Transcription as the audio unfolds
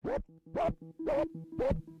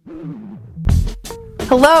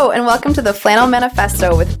Hello, and welcome to the Flannel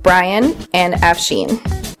Manifesto with Brian and Afsheen.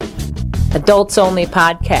 Adults Only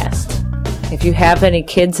podcast. If you have any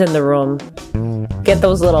kids in the room, get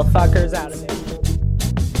those little fuckers out of there.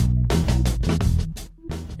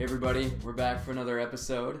 Hey everybody, we're back for another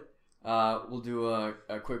episode. We'll do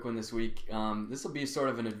a quick one this week. This will be sort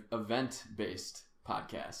of an event-based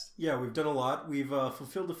podcast. Yeah, we've done a lot. We've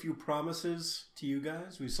fulfilled a few promises to you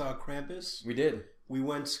guys. We saw Krampus. We did. We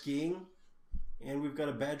went skiing. And we've got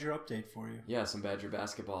a Badger update for you. Yeah, some Badger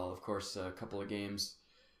basketball. Of course, a couple of games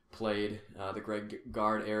played. The Greg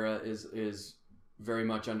Gard era is very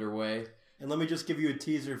much underway. And let me just give you a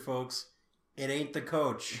teaser, folks. It ain't the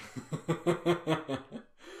coach.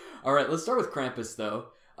 All right, let's start with Krampus, though.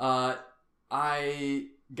 I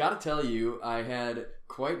got to tell you, I had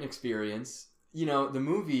quite an experience. You know, the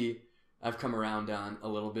movie I've come around on a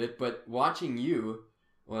little bit, but watching you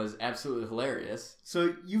was absolutely hilarious.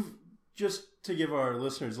 So just to give our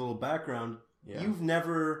listeners a little background, You've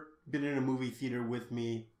never been in a movie theater with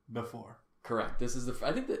me before. Correct. This is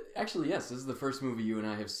this is the first movie you and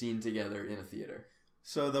I have seen together in a theater.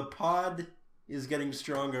 So the pod is getting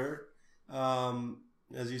stronger.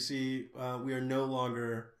 As you see, we are no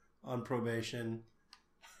longer on probation,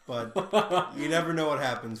 but you never know what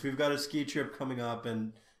happens. We've got a ski trip coming up,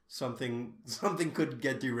 and something could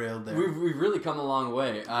get derailed there. We've really come a long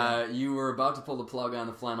way. You were about to pull the plug on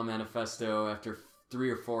the Flannel Manifesto after 3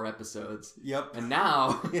 or 4 episodes. Yep. And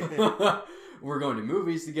now we're going to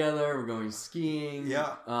movies together. We're going skiing.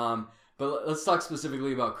 Yeah. But let's talk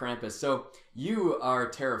specifically about Krampus. So you are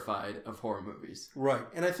terrified of horror movies. Right.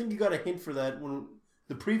 And I think you got a hint for that when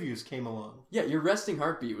the previews came along. Yeah, your resting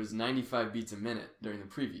heartbeat was 95 beats a minute during the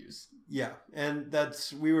previews. Yeah. And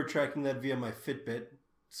we were tracking that via my Fitbit.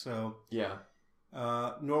 So yeah,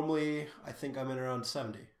 normally I think I'm at around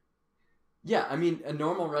 70. Yeah, I mean a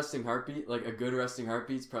normal resting heartbeat, like a good resting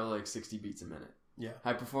heartbeat, is probably like 60 beats a minute. Yeah,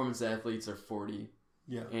 high performance athletes are 40.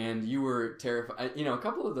 Yeah, and you were terrified. You know, a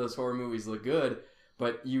couple of those horror movies look good,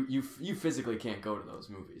 but you physically can't go to those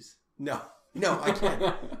movies. No, I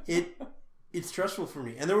can't. It's stressful for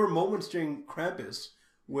me, and there were moments during Krampus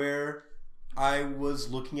where I was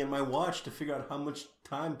looking at my watch to figure out how much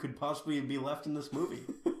time could possibly be left in this movie.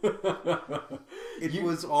 It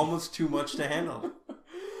was almost too much to handle.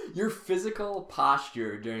 Your physical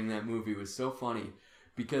posture during that movie was so funny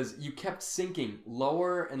because you kept sinking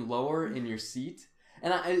lower and lower in your seat.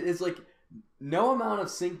 And it's like no amount of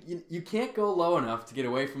sink. You can't go low enough to get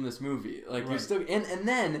away from this movie. Like right. You're still, and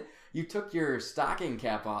then you took your stocking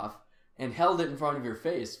cap off and held it in front of your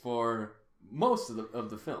face for most of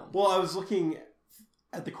the film. Well, I was looking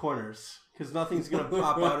at the corners because nothing's going to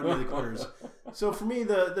pop out of the corners. So for me,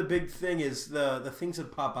 the big thing is the things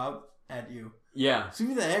that pop out at you. Yeah. So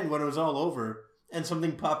even the end, when it was all over and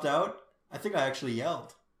something popped out, I think I actually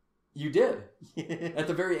yelled. You did. At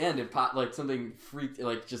the very end, it popped, like something freaked,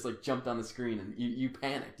 like just like jumped on the screen, and you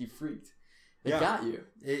panicked, you freaked. It got you.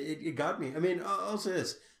 It got me. I mean, I'll say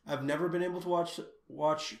this: I've never been able to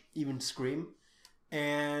watch even Scream,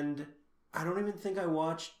 and I don't even think I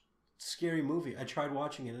watched Scary Movie. I tried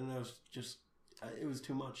watching it, and it was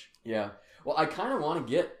too much. Yeah. Well, I kind of want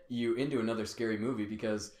to get you into another Scary Movie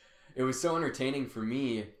because it was so entertaining for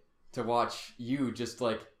me to watch you just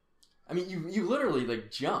like, I mean, you literally like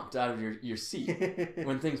jumped out of your seat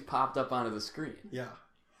when things popped up onto the screen. Yeah.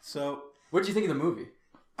 So what did you think of the movie?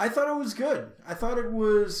 I thought it was good. I thought it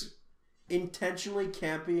was intentionally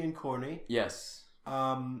campy and corny. Yes.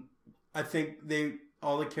 I think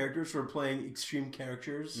all the characters were playing extreme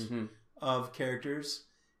caricatures of characters,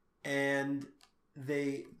 and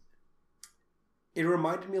it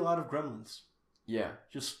reminded me a lot of Gremlins. Yeah.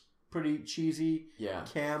 Just pretty cheesy. Yeah.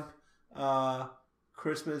 Camp.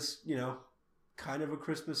 Christmas, kind of a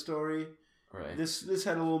Christmas story. Right. This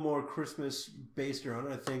had a little more Christmas based around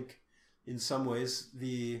it. I think in some ways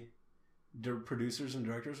the producers and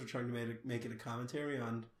directors were trying to make it a commentary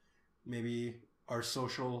on maybe our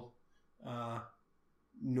social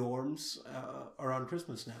norms around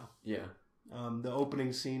Christmas now. Yeah. The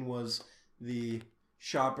opening scene was the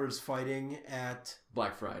shoppers fighting at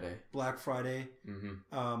Black Friday.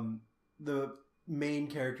 Mm-hmm. The main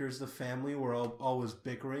characters, the family, were always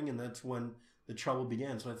bickering, and that's when the trouble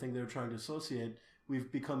began. So I think they were trying to associate.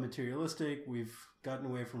 We've become materialistic. We've gotten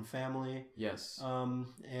away from family. Yes.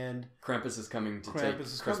 And Krampus is coming to take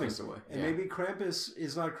Christmas away. And maybe Krampus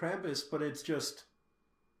is not Krampus, but it's just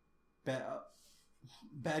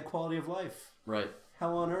bad quality of life. Right.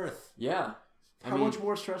 Hell on earth. Yeah. How much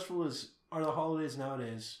more stressful are the holidays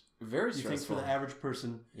nowadays? Very stressful. You think for the average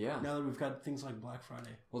person? Yeah. Now that we've got things like Black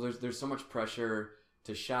Friday. Well, there's so much pressure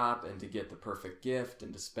to shop and to get the perfect gift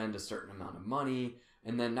and to spend a certain amount of money.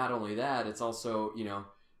 And then not only that, it's also,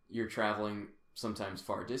 you're traveling sometimes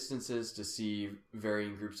far distances to see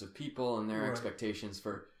varying groups of people and their expectations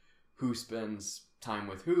for who spends time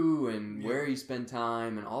with who and where you spend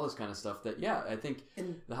time and all this kind of stuff that, I think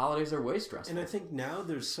the holidays are way stressful. And I think now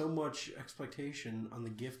there's so much expectation on the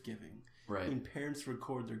gift giving. Right. I mean, parents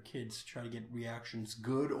record their kids to try to get reactions,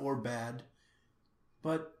 good or bad.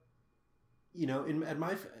 But, at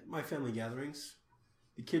my family gatherings,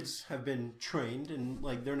 the kids have been trained and,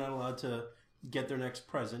 they're not allowed to get their next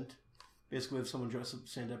present. Basically, if someone dresses up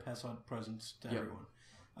Santa, pass out presents to everyone.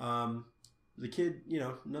 The kid,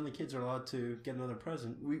 none of the kids are allowed to get another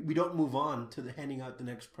present. We don't move on to the handing out the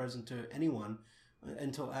next present to anyone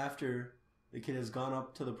until after the kid has gone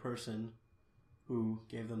up to the person who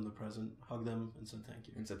gave them the present, hugged them, and said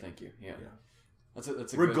thank you. Yeah. That's a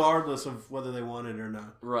regardless of whether they want it or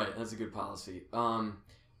not. Right, that's a good policy.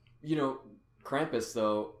 Krampus,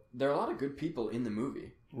 though, there are a lot of good people in the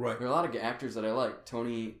movie. Right. There are a lot of actors that I like.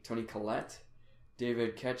 Tony Collette,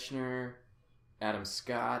 David Koechner, Adam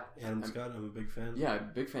Scott. I'm a big fan. Yeah, I'm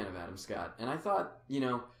a big fan of Adam Scott. And I thought,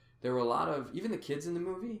 there were a lot of, even the kids in the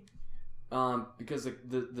movie, because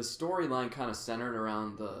the storyline kind of centered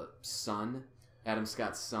around the son, Adam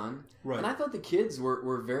Scott's son. Right. And I thought the kids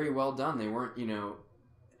were very well done. They weren't,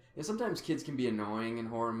 sometimes kids can be annoying in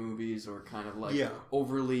horror movies or kind of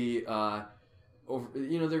overly,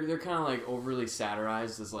 they're kind of overly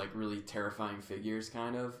satirized as really terrifying figures,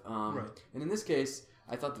 kind of. Right. And in this case,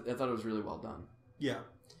 I thought it was really well done. Yeah,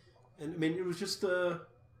 and I mean it was just it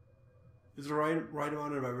was the right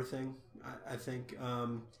amount of everything. I think.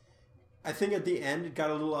 I think at the end it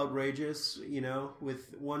got a little outrageous.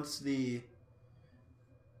 With once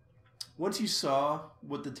you saw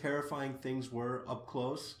what the terrifying things were up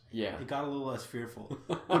close. Yeah, it got a little less fearful.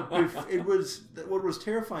 But what was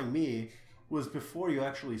terrifying me was before you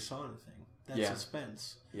actually saw anything. That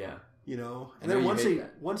suspense. Yeah. And then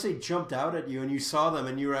once they jumped out at you and you saw them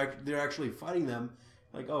and they're actually fighting them,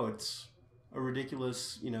 it's a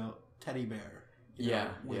ridiculous, teddy bear.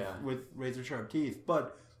 With razor sharp teeth,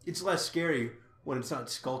 but it's less scary when it's not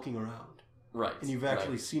skulking around. Right. And you've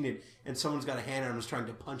actually seen it, and someone's got a hand on him is trying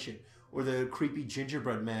to punch it, or the creepy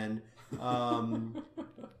gingerbread man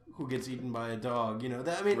who gets eaten by a dog.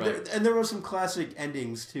 And there were some classic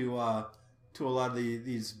endings to a lot of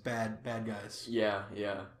these bad guys. Yeah.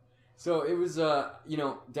 So it was,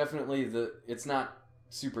 definitely it's not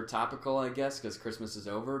super topical, I guess, because Christmas is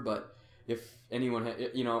over. But if anyone,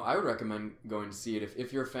 I would recommend going to see it.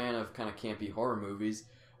 If you're a fan of kind of campy horror movies,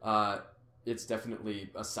 it's definitely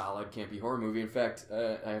a solid campy horror movie. In fact,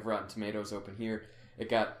 I have Rotten Tomatoes open here. It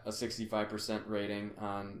got a 65% rating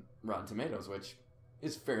on Rotten Tomatoes, which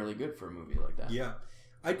is fairly good for a movie like that. Yeah.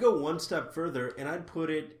 I'd go one step further, and I'd put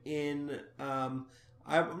it in...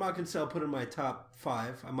 I'm not going to say I'll put it in my top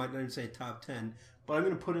 5. I might not even say top 10. But I'm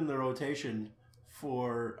going to put in the rotation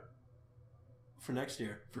for next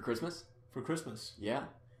year. For Christmas? For Christmas. Yeah.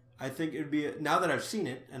 I think it would be... Now that I've seen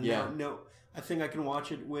it, and I think I can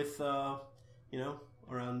watch it with,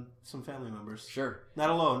 around some family members. Sure. Not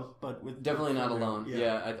alone, but with... Definitely not alone.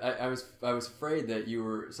 Yeah. I was afraid that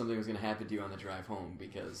something was going to happen to you on the drive home,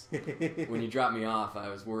 because when you dropped me off, I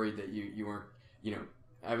was worried that you weren't,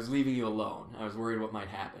 I was leaving you alone. I was worried what might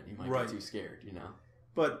happen. You might get too scared,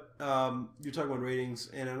 But you're talking about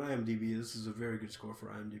ratings, and on IMDb, this is a very good score for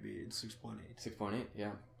IMDb. It's 6.8. 6.8,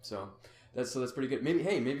 yeah. So that's pretty good.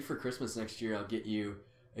 Maybe for Christmas next year, I'll get you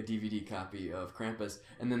a DVD copy of Krampus,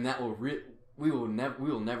 and then that will we will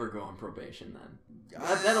never go on probation then.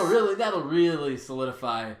 That'll really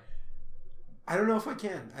solidify. I don't know if I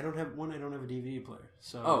can. I don't have a DVD player.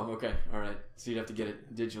 So. Oh, okay, all right. So you'd have to get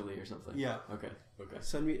it digitally or something. Yeah. Okay.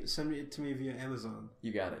 Send it to me via Amazon.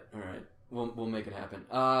 You got it. All right. We'll make it happen.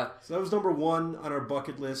 So that was number 1 on our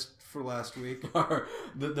bucket list for last week.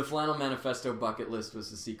 the Flannel Manifesto bucket list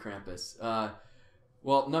was to see Krampus.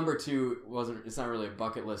 Well, number 2 it's not really a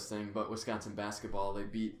bucket list thing, but Wisconsin basketball. They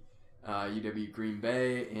beat UW Green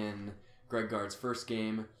Bay in Greg Gard's first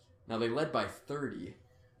game. Now they led by 30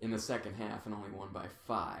 in the second half and only won by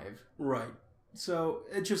 5. Right. So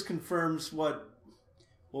it just confirms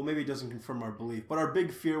maybe it doesn't confirm our belief, but our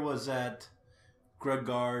big fear was that Greg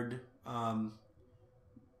Gard,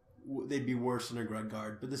 they'd be worse under Greg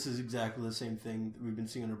Gard, but this is exactly the same thing that we've been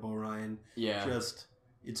seeing under Bo Ryan. Yeah. Just,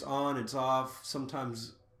 it's on, it's off,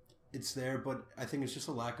 sometimes it's there, but I think it's just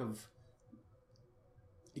a lack of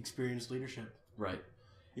experienced leadership. Right.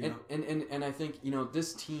 And I think,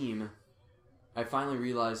 this team, I finally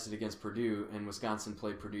realized it against Purdue, and Wisconsin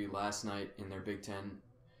played Purdue last night in their Big Ten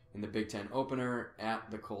opener at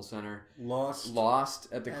the Kohl Center. Lost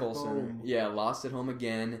at the Kohl Center. Yeah, lost at home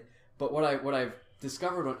again. But what I've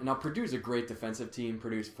discovered. Now Purdue's a great defensive team.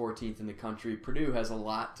 Purdue's 14th in the country. Purdue has a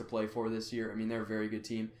lot to play for this year. I mean, they're a very good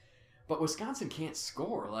team. But Wisconsin can't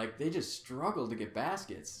score. Like, they just struggle to get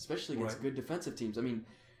baskets, especially against good defensive teams. I mean,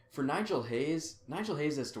 for Nigel Hayes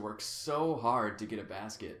has to work so hard to get a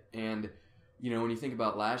basket. And, when you think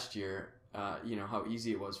about last year, how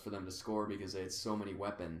easy it was for them to score because they had so many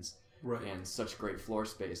weapons and such great floor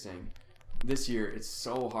spacing. This year, it's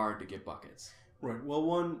so hard to get buckets. Right.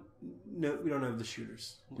 Well, no, we don't have the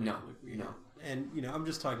shooters. No. And, I'm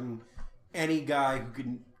just talking any guy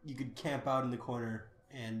who you could camp out in the corner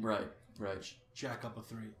and jack up a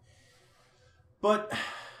three. But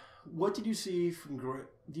what did you see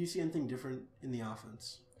do you see anything different in the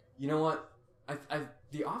offense? You know what?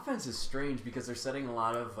 The offense is strange because they're setting a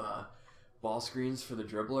lot of ball screens for the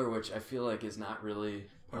dribbler, which I feel like is not really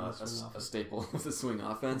a staple of the swing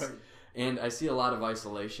offense. Right. And I see a lot of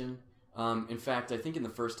isolation. In fact, I think in the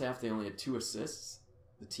first half they only had 2 assists,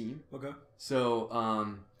 the team. Okay.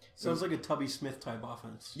 So sounds like a Tubby Smith type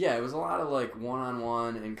offense. Yeah, it was a lot of like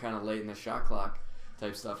one-on-one and kind of late in the shot clock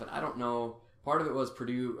type stuff. And I don't know. Part of it was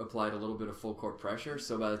Purdue applied a little bit of full court pressure.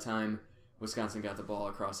 So by the time Wisconsin got the ball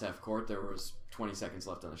across half court, there was 20 seconds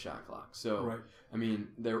left on the shot clock. So I mean,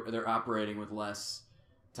 they're operating with less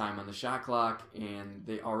time on the shot clock, and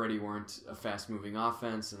they already weren't a fast-moving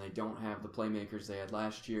offense, and they don't have the playmakers they had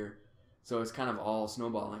last year. So it's kind of all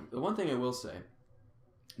snowballing. The one thing I will say,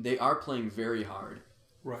 they are playing very hard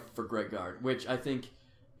for Greg Gard, which I think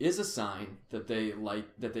is a sign that they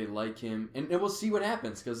like him, and we'll see what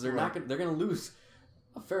happens because they're going to lose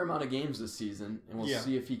a fair amount of games this season, and we'll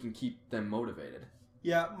see if he can keep them motivated.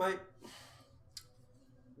 Yeah,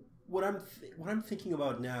 what I'm thinking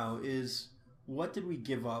about now is what did we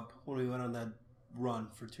give up when we went on that run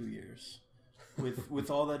for 2 years with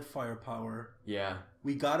all that firepower? Yeah,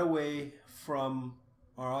 we got away from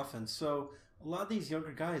our offense, so a lot of these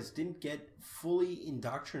younger guys didn't get fully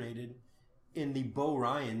indoctrinated in the Bo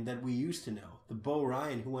Ryan that we used to know. The Bo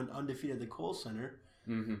Ryan who went undefeated at the Kohl Center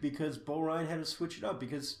because Bo Ryan had to switch it up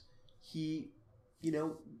because he,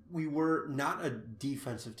 we were not a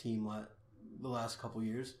defensive team the last couple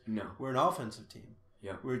years. No. We're an offensive team.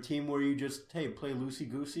 Yeah. We're a team where you just, play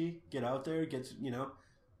loosey-goosey, get out there,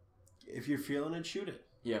 if you're feeling it, shoot it.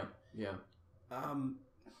 Yeah.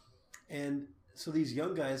 And so these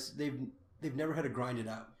young guys, they've never had to grind it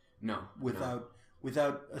out. No.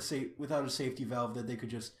 Without a safety valve that they could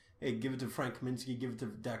just, give it to Frank Kaminsky, give it to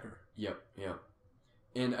Decker. Yep.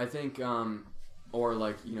 And I think,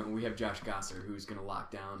 we have Josh Gosser, who's going to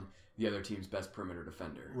lock down the other team's best perimeter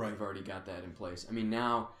defender. Right. We've already got that in place. I mean,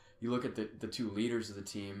 now you look at the 2 leaders of the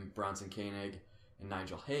team, Bronson Koenig and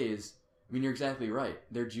Nigel Hayes. I mean, you're exactly right.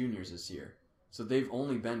 They're juniors this year. So they've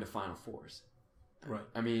only been to Final Fours. Right.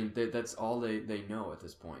 I mean, that's all they know at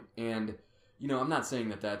this point. And, I'm not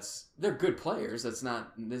saying they're good players. That's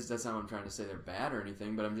not what I'm trying to say they're bad or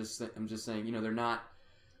anything, but I'm just saying, they're not,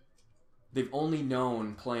 they've only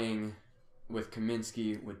known playing with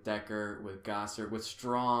Kaminsky, with Decker, with Gosser, with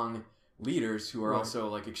strong leaders who are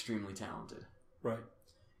also extremely talented. Right.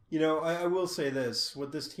 I will say this: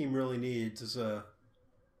 what this team really needs is a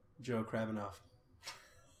Joe Krabbenhoff.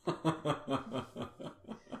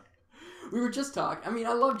 We were just talking. I mean,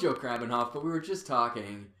 I love Joe Krabbenhoff, but we were just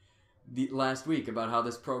talking last week about how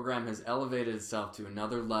this program has elevated itself to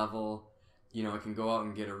another level. It can go out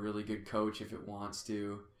and get a really good coach if it wants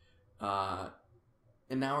to.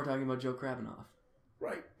 And now we're talking about Joe Krabbenhoff.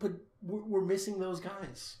 Right, but we're missing those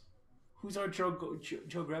guys. Who's our Joe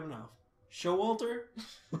Krabbenhoff? Showalter?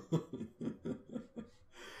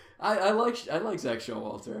 I like Zach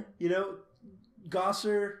Showalter.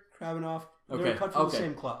 Gosser, Krabbenhoff, they're cut from the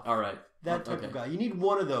same cloth. All right. That type of guy. You need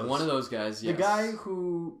one of those. One of those guys, yes. The guy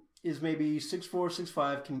who is maybe 6'4",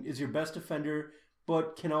 6'5", is your best defender,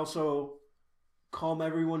 but can also calm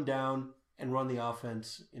everyone down and run the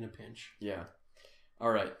offense in a pinch. Yeah.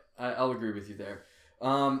 All right. I'll agree with you there.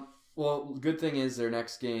 Well, good thing is their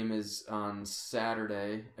next game is on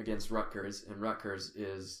Saturday against Rutgers, and Rutgers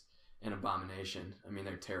is an abomination. I mean,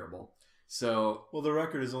 they're terrible. So, well, the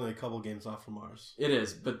record is only a couple games off from ours. It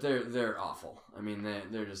is, but they're awful. I mean,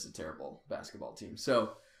 they're just a terrible basketball team.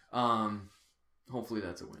 So, hopefully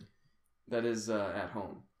that's a win. That is at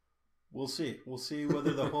home. We'll see. We'll see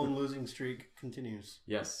whether the home losing streak continues.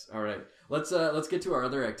 Yes. All right. Let's get to our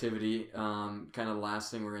other activity. Kind of the last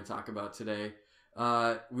thing we're going to talk about today.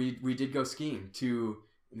 We did go skiing to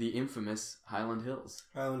the infamous Highland Hills.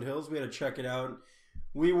 Highland Hills. We had to check it out.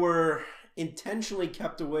 We were intentionally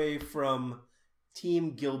kept away from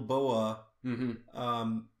Team Gilboa.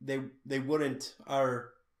 Mm-hmm. They wouldn't.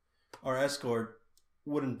 Our escort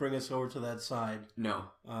wouldn't bring us over to that side. No.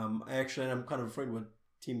 I'm kind of afraid what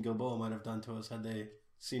Team Gilboa might have done to us had they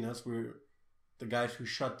seen us. We were the guys who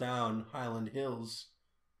shut down Highland Hills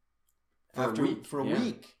for a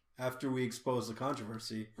week after we exposed the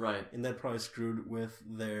controversy. Right. And that probably screwed with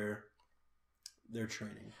their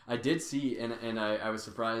training. I did see, and I was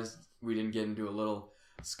surprised we didn't get into a little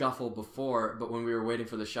scuffle before, but when we were waiting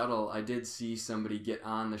for the shuttle, I did see somebody get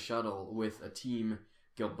on the shuttle with a Team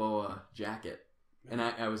Gilboa jacket. And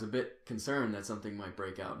I was a bit concerned that something might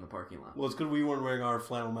break out in the parking lot. Well, it's good we weren't wearing our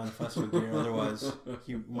flannel manifesto gear. Otherwise,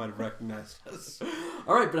 he might have recognized us.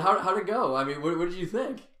 All right, but how'd it go? I mean, what did you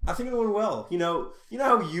think? I think it went well. You know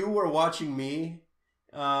how you were watching me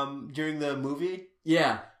during the movie?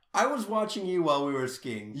 Yeah. I was watching you while we were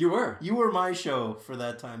skiing. You were. You were my show for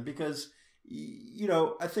that time because,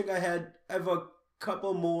 I think I have a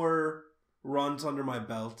couple more runs under my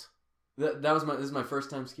belt. This is my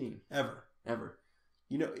first time skiing. Ever.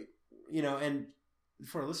 And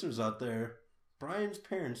for our listeners out there, Brian's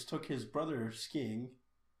parents took his brother skiing,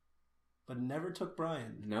 but never took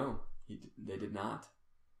Brian. No, they did not.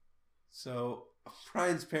 So,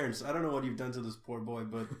 Brian's parents, I don't know what you've done to this poor boy,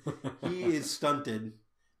 but he is stunted.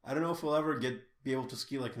 I don't know if he'll ever be able to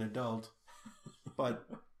ski like an adult, but,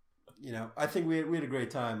 I think we had a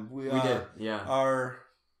great time. We did, yeah. Our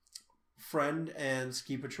friend and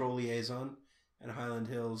ski patrol liaison at Highland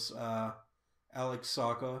Hills, Alex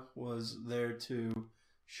Saka, was there to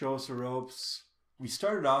show us the ropes. We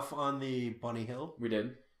started off on the Bunny Hill. We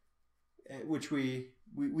did. Which we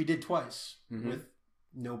did twice with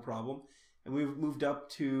no problem. And we moved up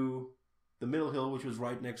to the Middle Hill, which was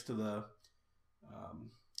right next to the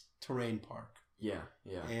terrain park. Yeah.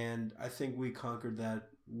 And I think we conquered that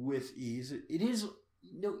with ease. It is,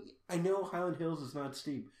 I know Highland Hills is not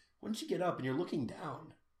steep. Once you get up and you're looking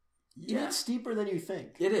down, it's steeper than you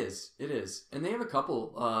think. It is. And they have a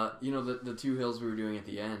couple, the two hills we were doing at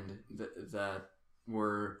the end that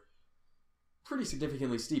were pretty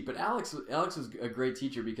significantly steep. But Alex was a great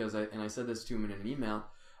teacher because I said this to him in an email.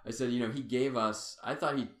 I said, I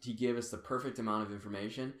thought he gave us the perfect amount of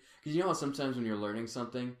information. Because how sometimes when you're learning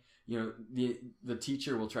something, the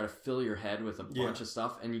teacher will try to fill your head with a bunch of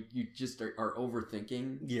stuff and you just are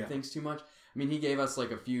overthinking things too much. I mean, he gave us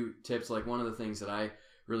like a few tips. Like one of the things that I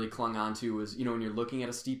really clung on to was, when you're looking at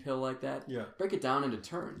a steep hill like that, break it down into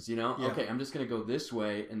turns, Okay, I'm just going to go this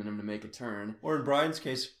way and then I'm going to make a turn. Or in Brian's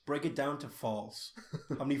case, break it down to falls.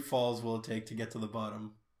 How many falls will it take to get to the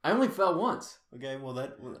bottom? I only fell once. Okay, well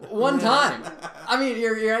that... One time. I mean,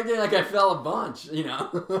 you're acting like I fell a bunch,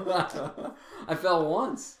 I fell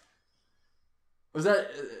once. Was that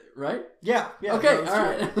right? Yeah. Okay, all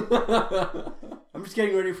right. I'm just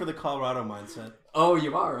getting ready for the Colorado mindset. Oh,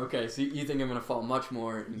 you are? Okay, so you think I'm going to fall much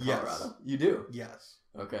more in Colorado? Yes. You do? Yes.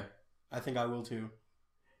 Okay. I think I will too.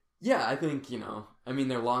 Yeah, I think,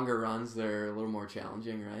 they're longer runs. They're a little more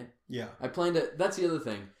challenging, right? Yeah. I planned it. That's the other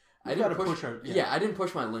thing. I didn't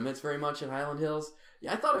push my limits very much at Highland Hills.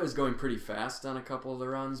 Yeah, I thought I was going pretty fast on a couple of the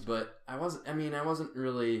runs, but I wasn't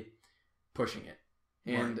really pushing it.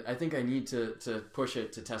 And right. I think I need to push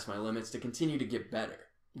it to test my limits to continue to get better.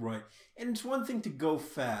 Right. And it's one thing to go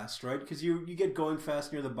fast, right? Because you get going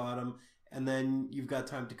fast near the bottom, and then you've got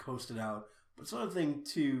time to coast it out. But it's another thing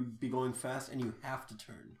to be going fast, and you have to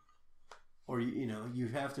turn. Or, you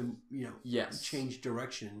have to, change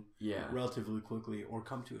direction relatively quickly or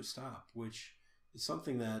come to a stop, which is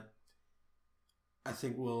something that I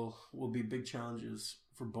think will be big challenges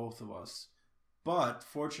for both of us. But,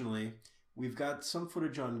 fortunately, we've got some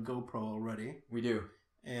footage on GoPro already. We do.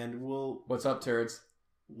 And we'll... What's up, turds?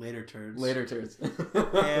 Later turds.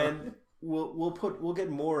 And we'll get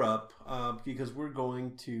more up because we're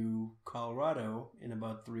going to Colorado in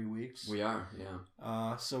about 3 weeks. We are,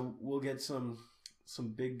 yeah. So we'll get some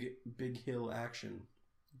big hill action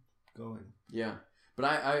going. Yeah. But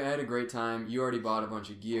I had a great time. You already bought a bunch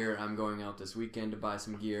of gear. I'm going out this weekend to buy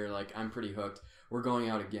some gear. Like, I'm pretty hooked. We're going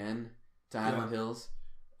out again to Highland Hills.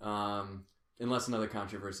 Unless another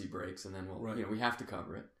controversy breaks, and then we have to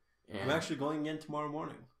cover it. And I'm actually going again tomorrow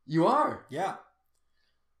morning. You are? Yeah.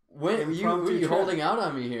 When are you holding out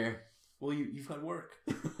on me here? Well, you've got work.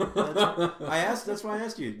 That's why I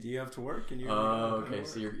asked you. Do you have to work? And you're okay.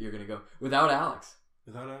 So you're gonna go without Alex.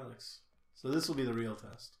 Without Alex. So this will be the real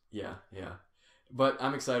test. Yeah. But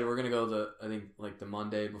I'm excited. We're gonna go the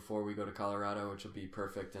Monday before we go to Colorado, which will be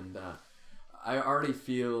perfect. And I already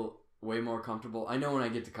feel way more comfortable. I know when I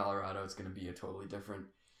get to Colorado, it's gonna be a totally different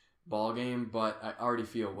ball game, but I already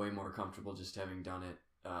feel way more comfortable just having done it.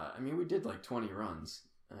 We did like 20 runs.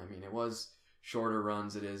 It was shorter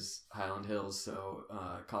runs. It is Highland Hills, so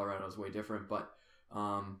Colorado is way different. But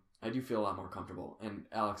I do feel a lot more comfortable, and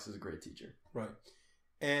Alex is a great teacher. Right.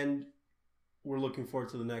 And we're looking forward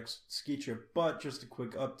to the next ski trip. But just a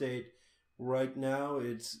quick update. Right now,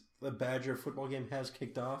 the Badger football game has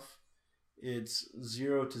kicked off. It's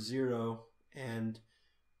 0-0, and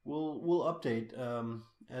we'll update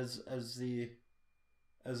as the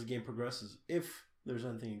game progresses if there's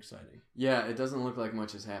anything exciting. Yeah, it doesn't look like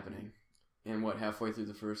much is happening. And halfway through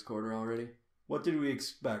the first quarter already? What did we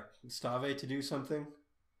expect? Stave to do something?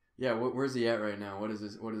 Yeah, where's he at right now? What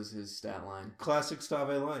is his stat line? Classic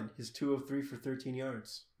Stave line. He's 2 of 3 for 13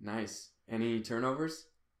 yards. Nice. Any turnovers?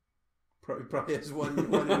 Probably has one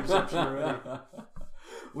interception already.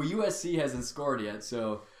 Well, USC hasn't scored yet,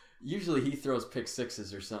 so usually he throws pick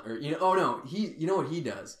sixes or something. Or, oh no, you know what he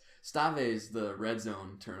does? Stave's the red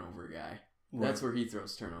zone turnover guy. Right. That's where he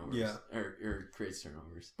throws turnovers. Yeah. Or creates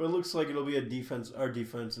turnovers. But it looks like it'll be a defense. Our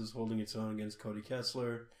defense is holding its own against Cody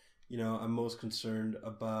Kessler. I'm most concerned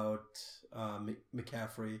about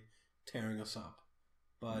McCaffrey tearing us up.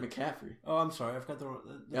 But McCaffrey. Oh, I'm sorry. I've got the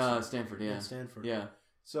wrong... Stanford, yeah. Stanford. Yeah.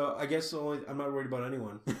 So I guess I'm not worried about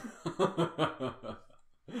anyone.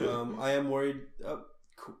 I am worried.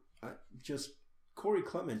 Just Corey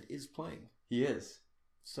Clement is playing. He is.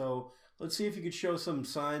 So let's see if he could show some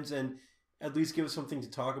signs and at least give us something to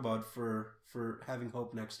talk about for having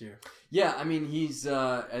hope next year. Yeah, I mean he's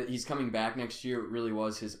coming back next year. It really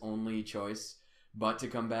was his only choice, but to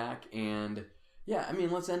come back, and yeah, I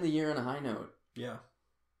mean let's end the year on a high note. Yeah,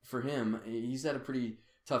 for him, he's had a pretty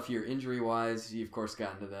tough year injury wise. He of course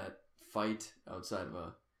got into that fight outside of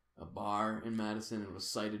a bar in Madison and was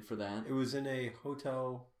cited for that. It was in a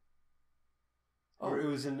hotel. Or it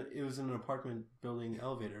was in an apartment building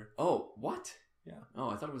elevator. Oh, what? Yeah.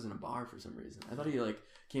 Oh, I thought it was in a bar for some reason. I thought he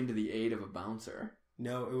came to the aid of a bouncer.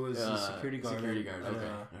 No, it was a security guard. Security guard. Okay,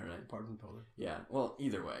 all right. Apartment building. Yeah. Well,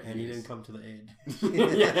 either way. And he didn't come to the aid.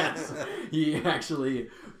 Yes. He actually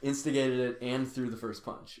instigated it and threw the first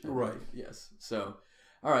punch. Right. Yes. So,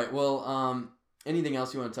 all right. Well, anything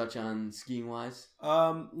else you want to touch on skiing wise?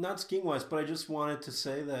 Not skiing wise, but I just wanted to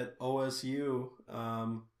say that OSU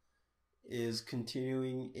is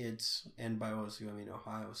continuing its, and by OSU I mean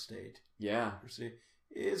Ohio State. Yeah.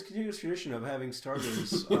 Is continuous tradition of having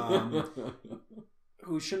starters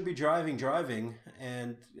who shouldn't be driving,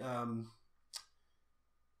 and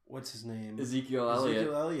what's his name? Ezekiel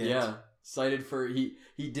Elliott. Yeah. Cited for he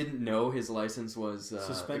didn't know his license was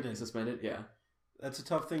suspended. Yeah. That's a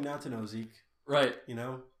tough thing not to know, Zeke. Right.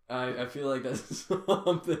 I feel like that's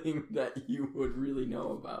something that you would really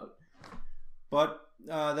know about. But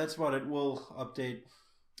that's about it. We'll update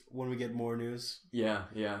when we get more news. Yeah.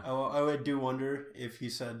 I do wonder if he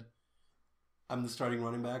said, I'm the starting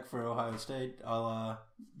running back for Ohio State,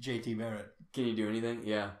 JT Barrett. Can he do anything?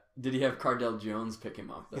 Yeah. Did he have Cardell Jones pick him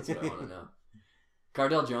up? That's what I want to know.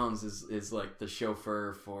 Cardell Jones is like the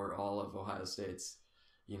chauffeur for all of Ohio State's,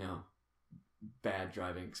 bad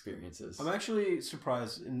driving experiences. I'm actually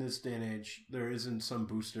surprised in this day and age there isn't some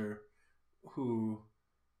booster who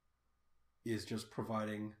is just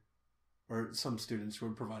providing, or some students who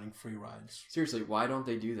are providing free rides. Seriously, why don't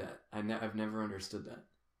they do that? I've never understood that.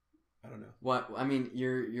 I don't know. What I mean,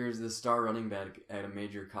 you're the star running back at a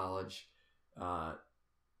major college,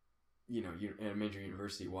 you're at a major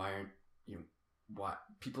university. Why aren't why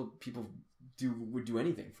people would do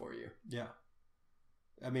anything for you? Yeah,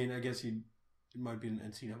 I mean, I guess it might be an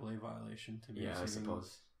NCAA violation to be I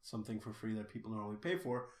suppose something for free that people normally pay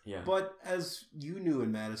for. Yeah, but as you knew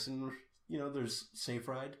in Madison, there's Safe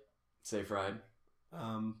Ride,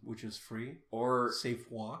 which is free, or Safe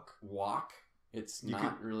Walk. It's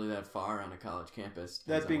not really that far on a college campus.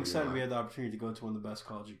 That being said, we had the opportunity to go to one of the best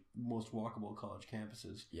most walkable college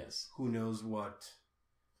campuses. Yes. Who knows what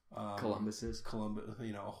Columbus is?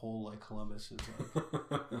 A hole like Columbus is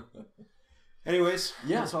like. Anyways,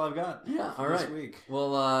 that's all I've got. Yeah, all right. This week.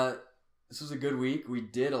 Well, this was a good week. We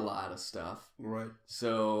did a lot of stuff. Right.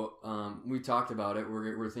 So we talked about it.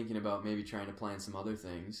 We're thinking about maybe trying to plan some other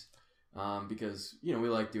things because we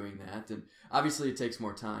like doing that, and obviously it takes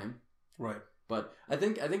more time. Right. But I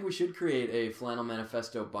think we should create a Flannel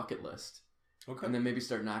Manifesto bucket list. Okay. And then maybe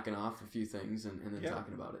start knocking off a few things and then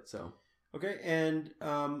talking about it. So. Okay, and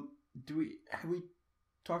have we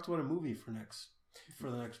talked about a movie for the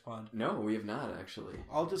next pod? No, we have not actually.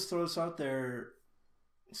 I'll just throw this out there.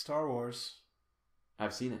 Star Wars.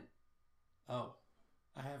 I've seen it. Oh,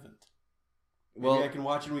 I haven't. Well, maybe I can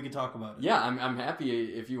watch it and we can talk about it. Yeah, I'm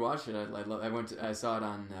happy if you watch it. I saw it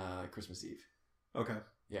on Christmas Eve. Okay.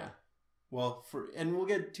 Yeah. Well, and we'll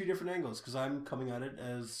get two different angles because I'm coming at it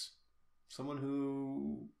as someone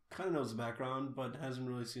who kind of knows the background but hasn't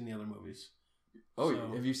really seen the other movies. Oh,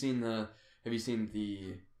 so. Have you seen the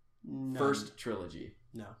None. First trilogy.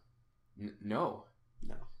 No. No.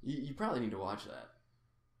 No. You probably need to watch that.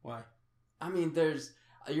 Why? I mean,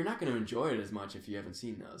 you're not going to enjoy it as much if you haven't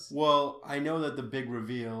seen those. Well, I know that the big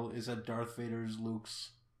reveal is that Darth Vader's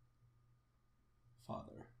Luke's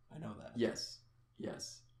father. I know that. Yes.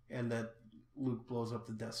 And that Luke blows up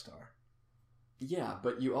the Death Star. Yeah,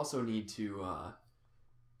 but you also need to,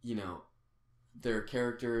 there are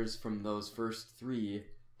characters from those first 3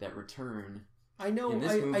 that return. I know. In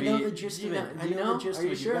this movie, I know the gist of it. Do you know? Are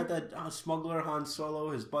you sure? You got that smuggler Han Solo,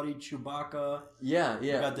 his buddy Chewbacca. Yeah.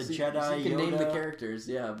 You got the Jedi. So you can Yoda. name the characters,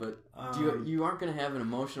 yeah, but you aren't going to have an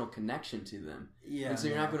emotional connection to them. Yeah. And so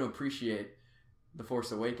you're not going to appreciate The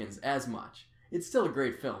Force Awakens as much. It's still a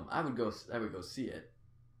great film. I would go see it.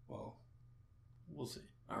 Well, we'll see.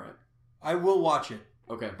 All right. I will watch it.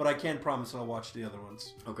 Okay. But I can't promise I'll watch the other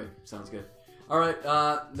ones. Okay, sounds good. All right,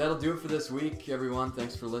 that'll do it for this week, everyone.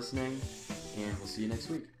 Thanks for listening, and we'll see you next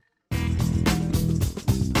week.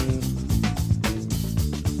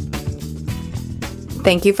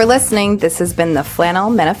 Thank you for listening. This has been the Flannel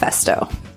Manifesto.